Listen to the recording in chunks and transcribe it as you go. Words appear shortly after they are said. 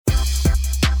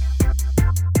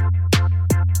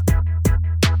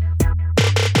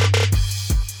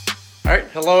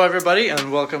Hello everybody, and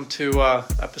welcome to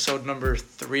episode number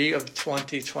 3 of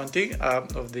 2020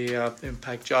 of the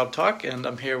Impact Job Talk. And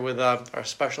I'm here with our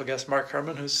special guest, Mark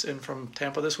Herman, who's in from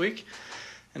Tampa this week,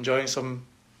 enjoying some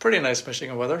pretty nice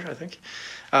Michigan weather, I think.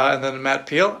 And then Matt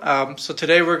Peel. So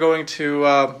today we're going to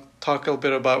talk a little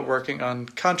bit about working on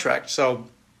contract. So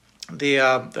the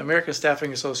American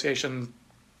Staffing Association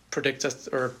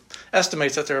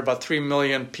estimates that there are about 3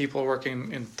 million people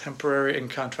working in temporary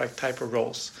and contract type of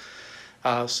roles.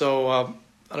 I don't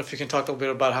know if you can talk a little bit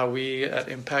about how we at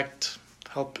Impact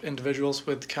help individuals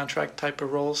with contract type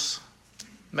of roles.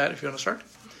 Matt, if you want to start.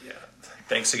 Yeah.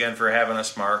 Thanks again for having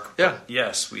us, Mark. Yeah. But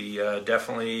yes, we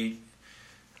definitely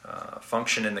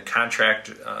function in the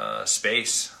contract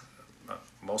space.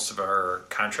 Most of our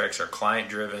contracts are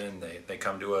client-driven. They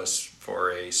come to us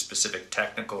for a specific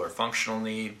technical or functional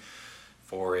need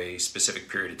for a specific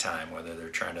period of time, whether they're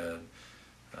trying to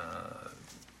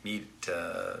meet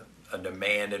a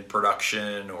demand in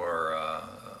production or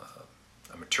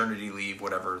a maternity leave,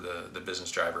 whatever the business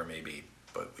driver may be.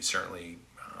 But we certainly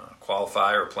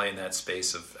qualify or play in that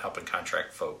space of helping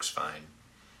contract folks find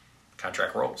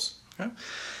contract roles. Okay.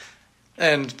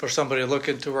 And for somebody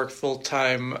looking to work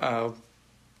full-time,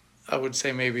 I would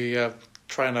say maybe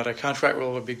trying out a contract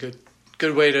role would be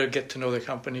good way to get to know the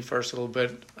company first a little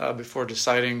bit before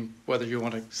deciding whether you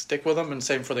want to stick with them, and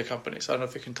same for the company. So I don't know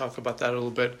if you can talk about that a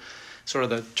little bit, sort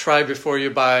of the try before you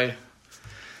buy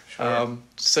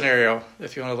scenario,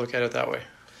 if you want to look at it that way.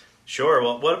 Sure.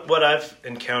 Well, what I've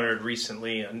encountered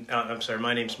recently, I'm sorry,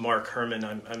 my name's Mark Herman.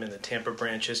 I'm in the Tampa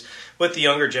branches. With the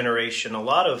younger generation, a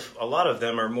lot of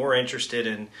them are more interested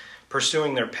in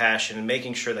pursuing their passion and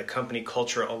making sure that company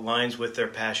culture aligns with their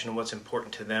passion and what's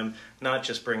important to them, not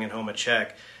just bringing home a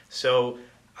check. So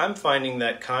I'm finding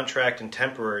that contract and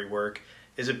temporary work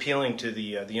is appealing to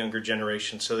the younger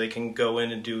generation, so they can go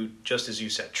in and do just as you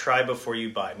said, try before you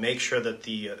buy. Make sure that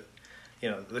the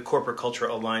corporate culture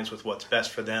aligns with what's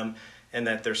best for them, and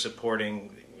that they're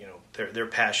supporting their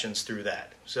passions through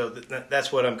that. So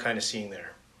that's what I'm kind of seeing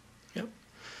there. Yep.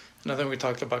 And I think we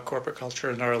talked about corporate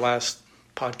culture in our last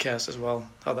podcast as well,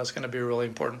 how that's going to be really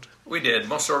important. We did.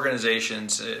 Most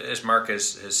organizations, as Mark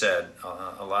has said,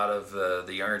 a lot of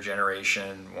the younger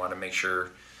generation want to make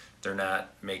sure they're not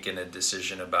making a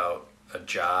decision about a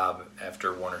job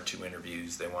after 1 or 2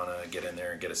 interviews. They want to get in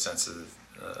there and get a sense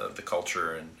of the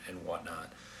culture and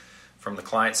whatnot. From the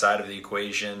client side of the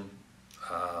equation,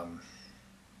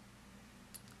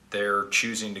 they're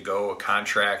choosing to go a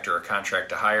contract or a contract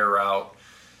to hire route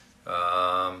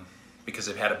because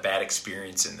they've had a bad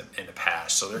experience in the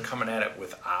past. So they're coming at it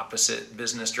with opposite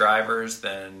business drivers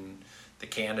than the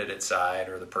candidate side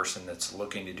or the person that's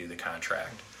looking to do the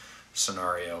contract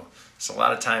scenario. So a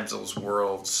lot of times those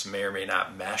worlds may or may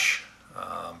not mesh.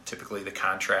 Typically the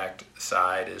contract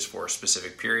side is for a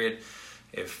specific period.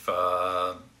 If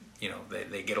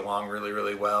they get along really,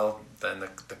 really well, then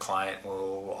the client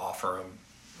will offer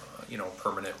them a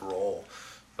permanent role.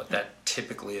 But that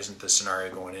typically isn't the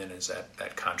scenario going in. Is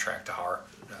that contract to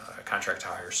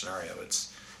hire scenario?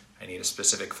 It's I need a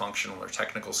specific functional or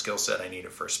technical skill set. I need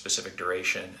it for a specific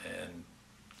duration, and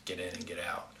get in and get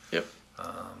out. Yep.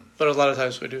 But a lot of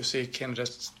times we do see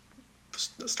candidates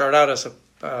start out as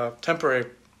a temporary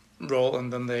role,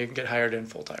 and then they get hired in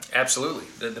full time. Absolutely.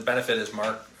 The benefit, as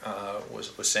Mark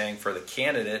was saying, for the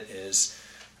candidate is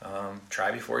try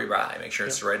before you buy. Make sure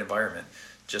it's the right environment.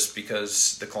 Just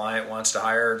because the client wants to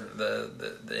hire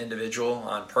the individual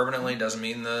on permanently doesn't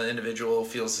mean the individual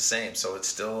feels the same. So it's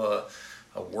still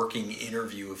a working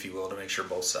interview, if you will, to make sure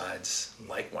both sides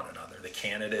like one another. The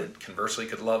candidate, conversely,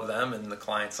 could love them, and the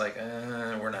client's like,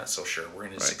 we're not so sure. We're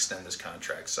going to extend this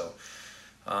contract. So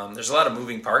there's a lot of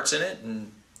moving parts in it,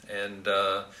 and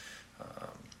as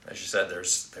you said,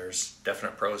 there's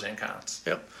definite pros and cons.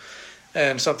 Yep.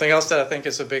 And something else that I think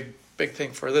is a big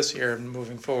thing for this year and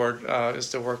moving forward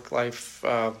is the work-life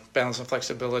balance and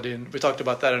flexibility. And we talked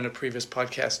about that in a previous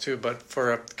podcast too. But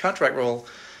for a contract role,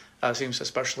 it seems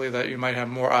especially that you might have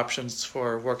more options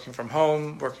for working from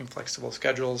home, working flexible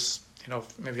schedules.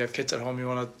 Maybe you have kids at home, you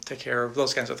want to take care of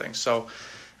those kinds of things. So,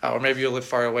 or maybe you live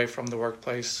far away from the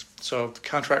workplace. So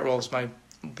contract roles might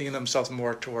lean themselves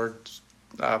more towards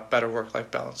better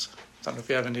work-life balance. I don't know if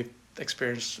you have any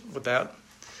experience with that.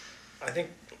 I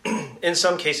think in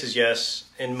some cases, yes.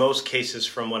 In most cases,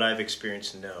 from what I've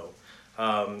experienced, no.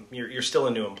 You're still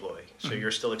a new employee, so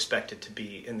you're still expected to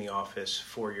be in the office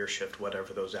for your shift,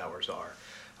 whatever those hours are.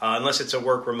 Unless it's a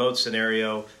work remote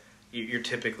scenario, you're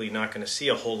typically not going to see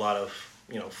a whole lot of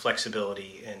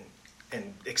flexibility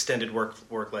and extended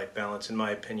work-life balance. In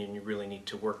my opinion, you really need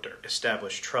to work to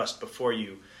establish trust before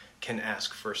you can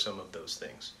ask for some of those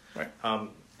things. Right.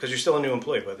 because you're still a new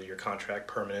employee, whether you're contract,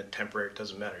 permanent, temporary, it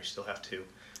doesn't matter. You still have to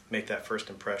make that first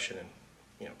impression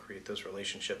and create those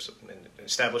relationships and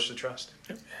establish the trust.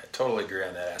 I totally agree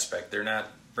on that aspect. They're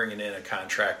not bringing in a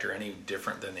contractor any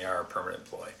different than they are a permanent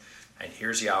employee. And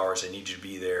here's the hours, I need you to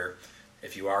be there.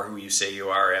 If you are who you say you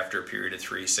are after a period of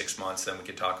 3-6 months, then we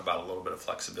can talk about a little bit of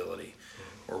flexibility.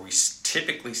 Where we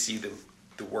typically see the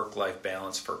work-life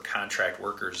balance for contract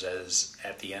workers as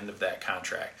at the end of that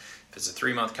contract. If it's a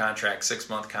 3-month contract,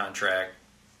 6-month contract,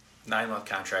 9-month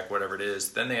contract, whatever it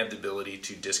is, then they have the ability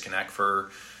to disconnect for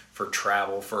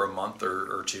travel for a month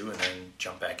or two and then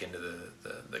jump back into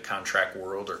the contract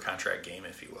world or contract game,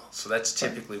 if you will. So that's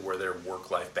typically where their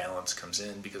work-life balance comes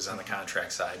in, because on the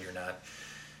contract side, you're not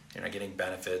getting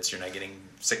benefits, you're not getting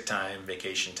sick time,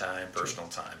 vacation time, personal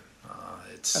time.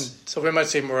 And so we might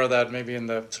see more of that maybe in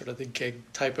the sort of the gig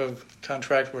type of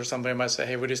contract, where somebody might say,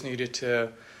 hey, we just need you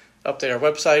to update our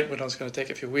website. We know it's going to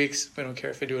take a few weeks. We don't care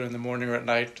if you do it in the morning or at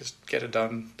night. Just get it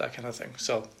done, that kind of thing.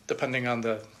 So depending on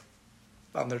their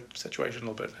situation a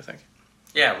little bit, I think.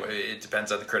 Yeah, it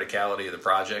depends on the criticality of the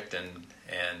project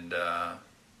and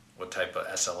what type of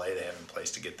SLA they have in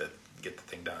place to get the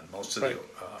thing done. Most of the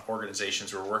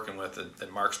organizations we're working with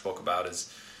that Mark spoke about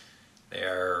they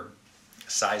are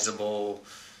sizable,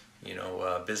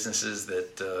 businesses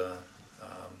that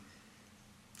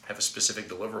have a specific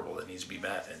deliverable that needs to be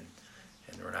met, and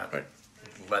we're not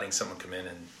letting someone come in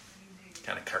and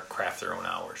kind of craft their own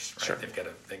hours. Right? Sure.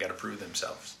 They got to prove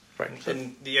themselves. Right.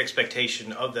 And the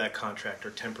expectation of that contract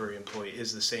or temporary employee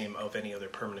is the same of any other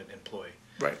permanent employee.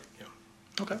 Right.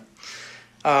 Okay.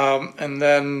 And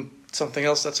then something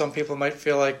else that some people might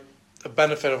feel like a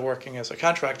benefit of working as a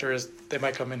contractor is they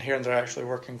might come in here and they're actually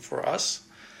working for us.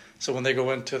 So when they go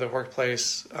into the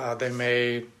workplace, they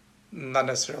may not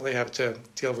necessarily have to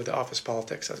deal with the office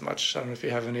politics as much. I don't know if you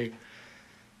have any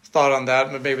thought on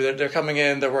that, but maybe they're coming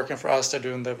in, they're working for us, they're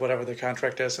doing whatever the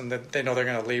contract is, and they know they're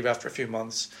going to leave after a few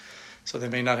months. So they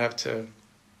may not have to,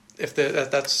 if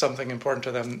that's something important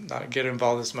to them, not get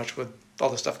involved as much with all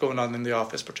the stuff going on in the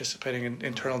office, participating in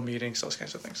internal meetings, those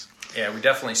kinds of things. Yeah, we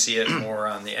definitely see it more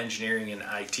on the engineering and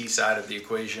IT side of the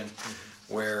equation,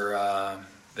 where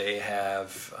they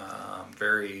have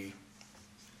very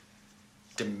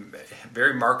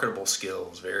marketable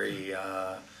skills, very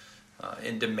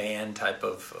in-demand type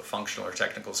of functional or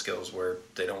technical skills, where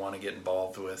they don't want to get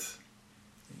involved with,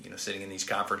 sitting in these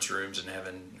conference rooms and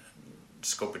having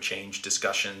scope of change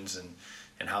discussions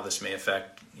and how this may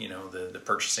affect, the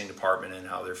purchasing department and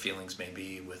how their feelings may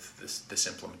be with this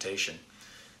implementation.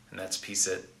 And that's a piece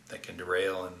that can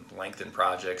derail and lengthen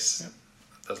projects. Yep.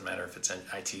 It doesn't matter if it's an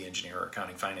IT engineer or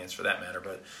accounting finance for that matter,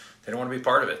 but they don't want to be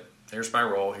part of it. Here's my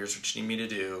role. Here's what you need me to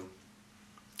do.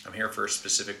 I'm here for a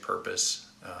specific purpose.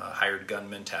 Hired gun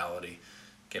mentality.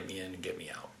 Get me in and get me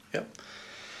out. Yep.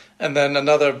 And then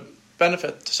another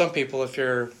benefit to some people, if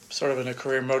you're sort of in a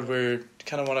career mode where you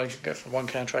kind of want to get from one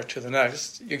contract to the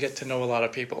next, you get to know a lot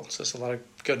of people. So there's a lot of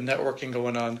good networking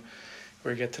going on,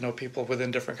 where you get to know people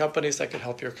within different companies that could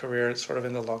help your career sort of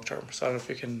in the long term. So I don't know if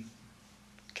you can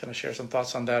kind of share some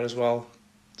thoughts on that as well,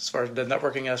 as far as the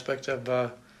networking aspect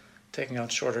of taking on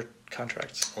shorter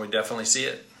contracts. We definitely see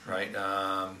it, right?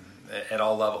 At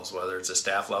all levels, whether it's a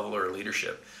staff level or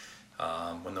leadership.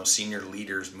 When those senior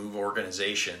leaders move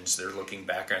organizations, they're looking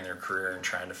back on their career and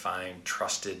trying to find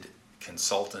trusted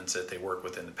consultants that they work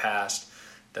with in the past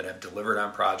that have delivered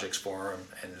on projects for them,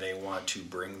 and they want to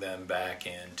bring them back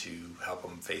in to help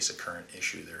them face a current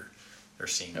issue they're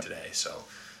seeing today. So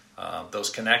those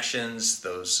connections,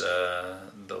 those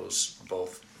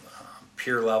both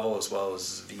peer level as well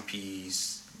as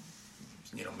VPs,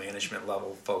 management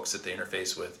level folks that they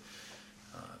interface with,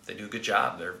 if they do a good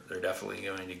job, they're definitely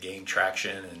going to gain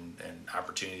traction and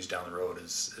opportunities down the road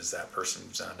as that person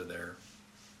moves on to their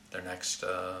next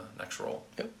role.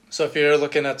 Yep. So if you're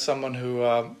looking at someone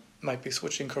who might be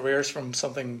switching careers from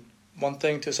one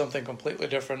thing to something completely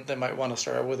different, they might want to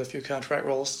start with a few contract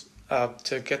roles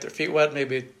to get their feet wet,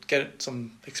 maybe get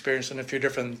some experience in a few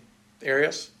different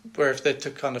areas, where if they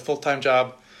took on a full-time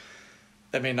job,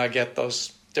 they may not get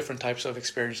those different types of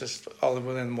experiences all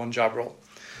within one job role.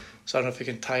 So I don't know if you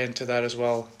can tie into that as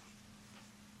well.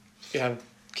 If you have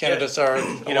candidates are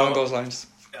along those lines.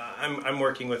 I'm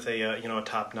working with a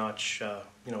top-notch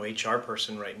HR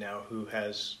person right now who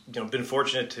has been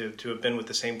fortunate to have been with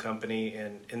the same company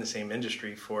and in the same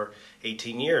industry for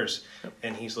 18 years,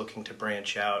 and he's looking to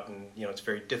branch out. And it's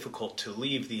very difficult to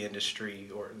leave the industry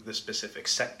or the specific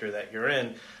sector that you're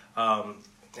in,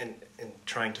 and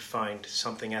trying to find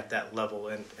something at that level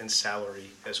and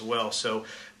salary as well. So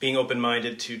being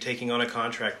open-minded to taking on a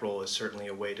contract role is certainly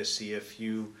a way to see if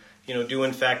you do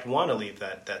in fact want to leave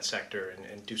that sector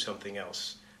and do something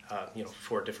else,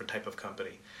 for a different type of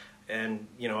company. And,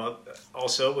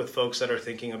 also with folks that are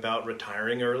thinking about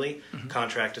retiring early,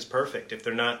 contract is perfect. If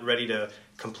they're not ready to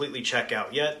completely check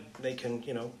out yet, they can,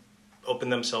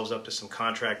 open themselves up to some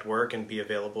contract work and be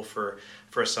available for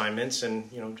assignments. And,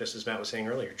 just as Matt was saying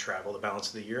earlier, travel the balance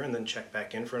of the year and then check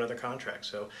back in for another contract.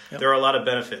 So there are a lot of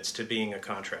benefits to being a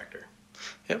contractor.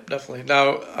 Yep, definitely.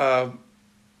 Now,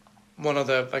 one of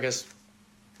the, I guess,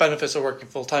 benefits of working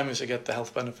full-time is you get the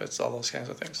health benefits, all those kinds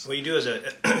of things. Well, you do as a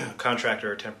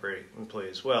contractor or temporary employee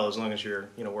as well. As long as you're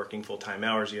working full-time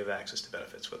hours, you have access to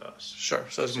benefits with us. Sure,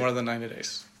 so it's more than 90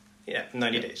 days. Yeah,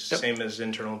 90 days. Yep. Same as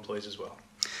internal employees as well.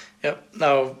 Yep.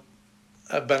 Now,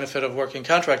 a benefit of working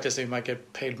contract is that you might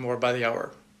get paid more by the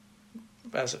hour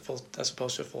as opposed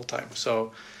to full-time.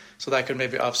 So that could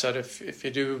maybe offset if you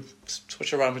do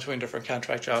switch around between different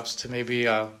contract jobs to maybe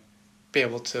be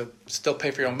able to still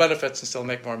pay for your own benefits and still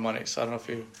make more money. So I don't know if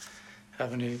you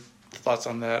have any thoughts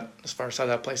on that as far as how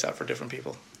that plays out for different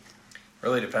people.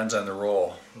 Really depends on the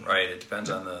role, right? It depends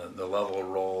on the level of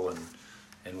role and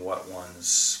what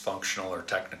one's functional or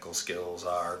technical skills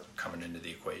are coming into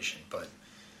the equation. But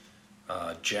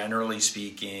generally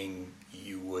speaking,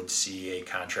 you would see a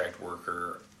contract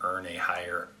worker earn a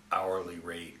higher hourly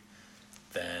rate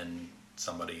than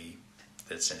somebody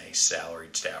that's in a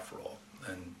salaried staff role.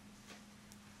 And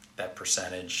that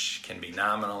percentage can be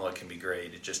nominal, it can be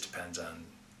great. It just depends on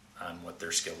what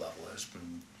their skill level is.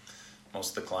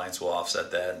 Most of the clients will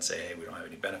offset that and say, hey, we don't have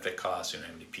any benefit costs, we don't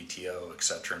have any PTO, et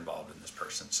cetera, involved in this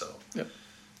person. So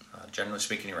generally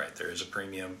speaking, you're right. There is a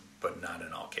premium, but not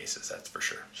in all cases, that's for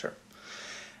sure. Sure.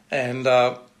 And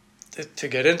to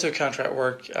get into contract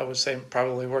work, I would say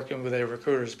probably working with a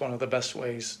recruiter is one of the best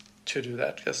ways to do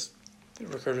that, because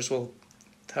recruiters will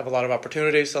have a lot of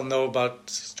opportunities. They'll know about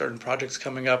certain projects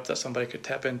coming up that somebody could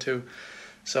tap into.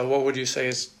 So what would you say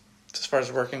is, as far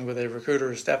as working with a recruiter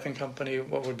or staffing company,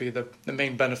 what would be the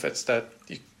main benefits that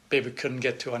you maybe couldn't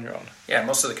get to on your own? Yeah,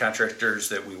 most of the contractors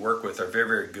that we work with are very,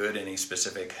 very good in a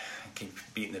specific, keep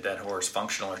beating the dead horse,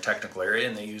 functional or technical area,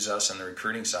 and they use us on the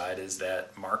recruiting side as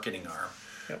that marketing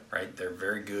arm, right? They're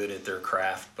very good at their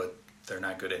craft, but they're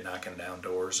not good at knocking down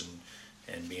doors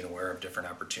and being aware of different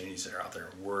opportunities that are out there.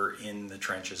 We're in the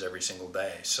trenches every single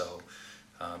day. So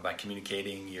by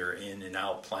communicating your in and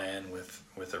out plan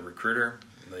with a recruiter,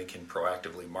 they can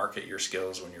proactively market your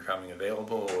skills when you're coming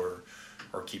available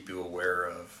or keep you aware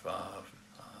of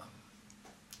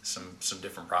some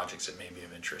different projects that may be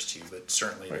of interest to you. But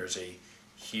certainly there's a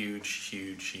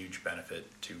huge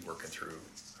benefit to working through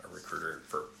a recruiter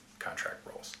for contract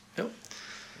roles. Yep.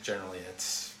 Generally,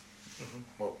 it's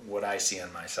what I see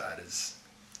on my side is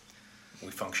we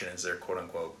function as their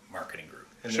quote-unquote marketing group.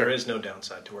 And there is no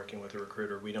downside to working with a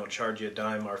recruiter. We don't charge you a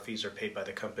dime. Our fees are paid by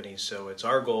the company. So it's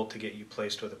our goal to get you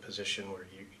placed with a position where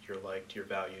you're liked, you're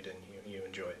valued, and you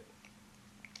enjoy it.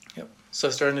 Yep. So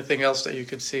is there anything else that you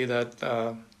could see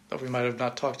that we might have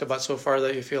not talked about so far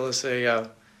that you feel is a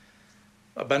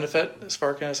benefit as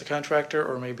far as a contractor,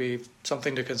 or maybe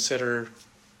something to consider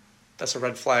that's a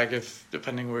red flag if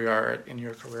depending where you are in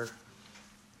your career?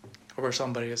 Or where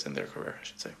somebody is in their career, I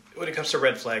should say. When it comes to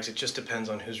red flags, it just depends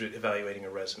on who's evaluating a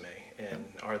resume, and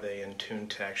are they in tune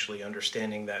to actually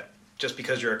understanding that just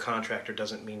because you're a contractor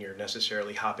doesn't mean you're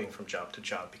necessarily hopping from job to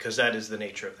job, because that is the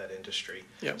nature of that industry.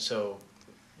 Yep. So,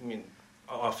 I mean,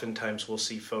 oftentimes we'll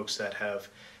see folks that have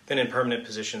been in permanent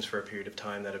positions for a period of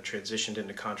time that have transitioned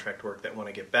into contract work that want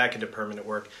to get back into permanent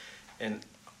work, and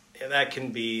that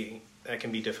can be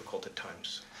difficult at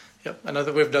times. Yep. I know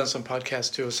that we've done some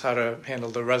podcasts too, is how to handle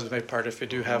the resume part. If you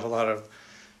do have a lot of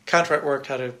contract work,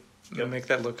 how to make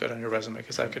that look good on your resume,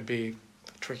 because that could be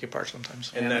the tricky part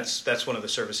sometimes. And that's one of the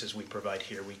services we provide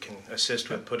here. We can assist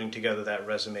with putting together that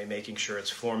resume, making sure it's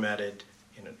formatted,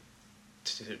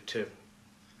 to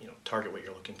target what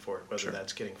you're looking for, whether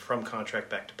that's getting from contract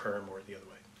back to perm or the other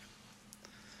way.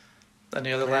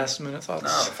 Any other last minute thoughts?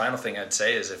 No, the final thing I'd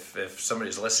say is if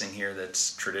somebody's listening here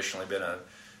that's traditionally been a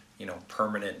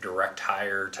permanent direct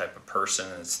hire type of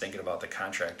person and is thinking about the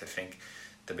contract, I think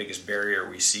the biggest barrier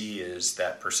we see is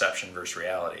that perception versus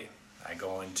reality. I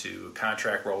go into a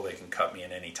contract role, they can cut me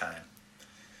at any time.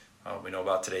 We know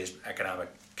about today's economic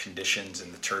conditions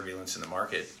and the turbulence in the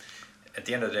market. At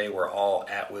the end of the day, we're all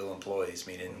at-will employees,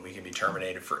 meaning we can be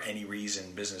terminated for any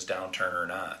reason, business downturn or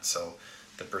not. So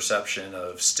the perception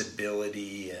of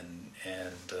stability and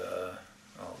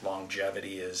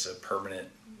longevity as a permanent,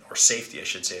 or safety, I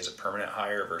should say, as a permanent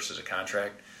hire versus a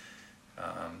contract.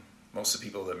 Most of the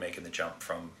people that are making the jump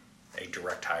from a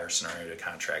direct hire scenario to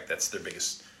contract, that's their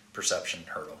biggest perception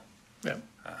hurdle. Yeah.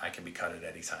 I can be cut at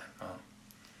any time.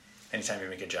 anytime you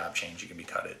make a job change, you can be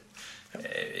cutted.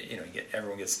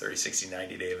 Everyone gets 30, 60,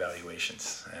 90-day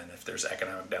evaluations, and if there's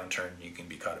economic downturn, you can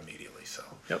be cut immediately. So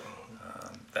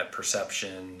that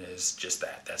perception is just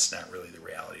that. That's not really the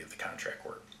reality of the contract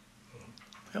work.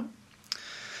 Yep.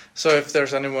 So if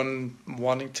there's anyone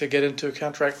wanting to get into a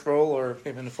contract role or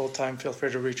even a full-time, feel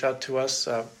free to reach out to us.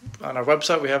 On our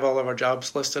website, we have all of our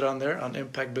jobs listed on there on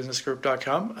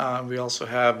impactbusinessgroup.com. We also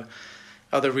have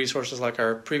other resources like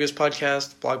our previous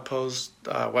podcast, blog posts,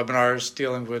 webinars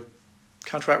dealing with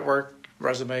contract work,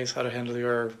 resumes, how to handle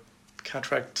your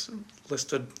contract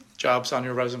listed jobs on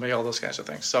your resume, all those kinds of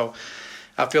things. So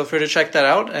feel free to check that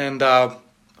out, and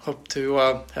hope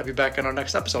to have you back on our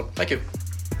next episode. Thank you.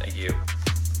 Thank you.